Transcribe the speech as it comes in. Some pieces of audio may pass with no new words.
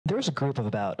There was a group of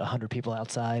about 100 people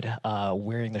outside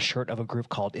wearing the shirt of a group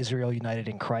called Israel United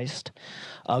in Christ,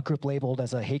 a group labeled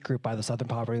as a hate group by the Southern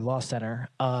Poverty Law Center.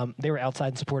 They were outside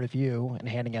in support of you and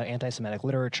handing out anti-Semitic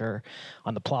literature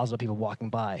on the plaza to people walking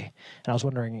by. And I was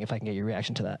wondering if I can get your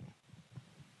reaction to that.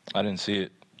 I didn't see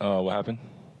it. What happened?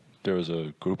 There was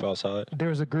a group outside? There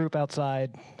was a group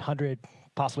outside, 100,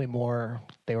 possibly more.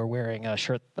 They were wearing a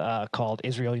shirt called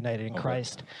Israel United in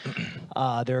Christ.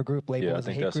 They're a group labeled as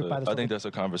a hate group by the I think that's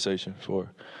a conversation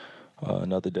for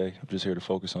another day. I'm just here to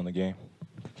focus on the game.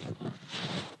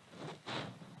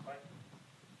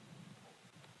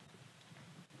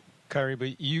 Kyrie,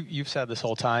 but you've said this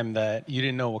whole time that you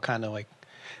didn't know what kind of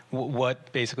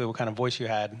what kind of voice you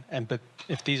had, but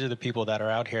if these are the people that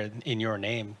are out here in your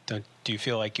name, do you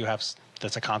feel like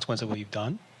that's a consequence of what you've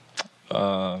done?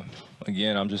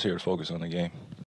 Again, I'm just here to focus on the game.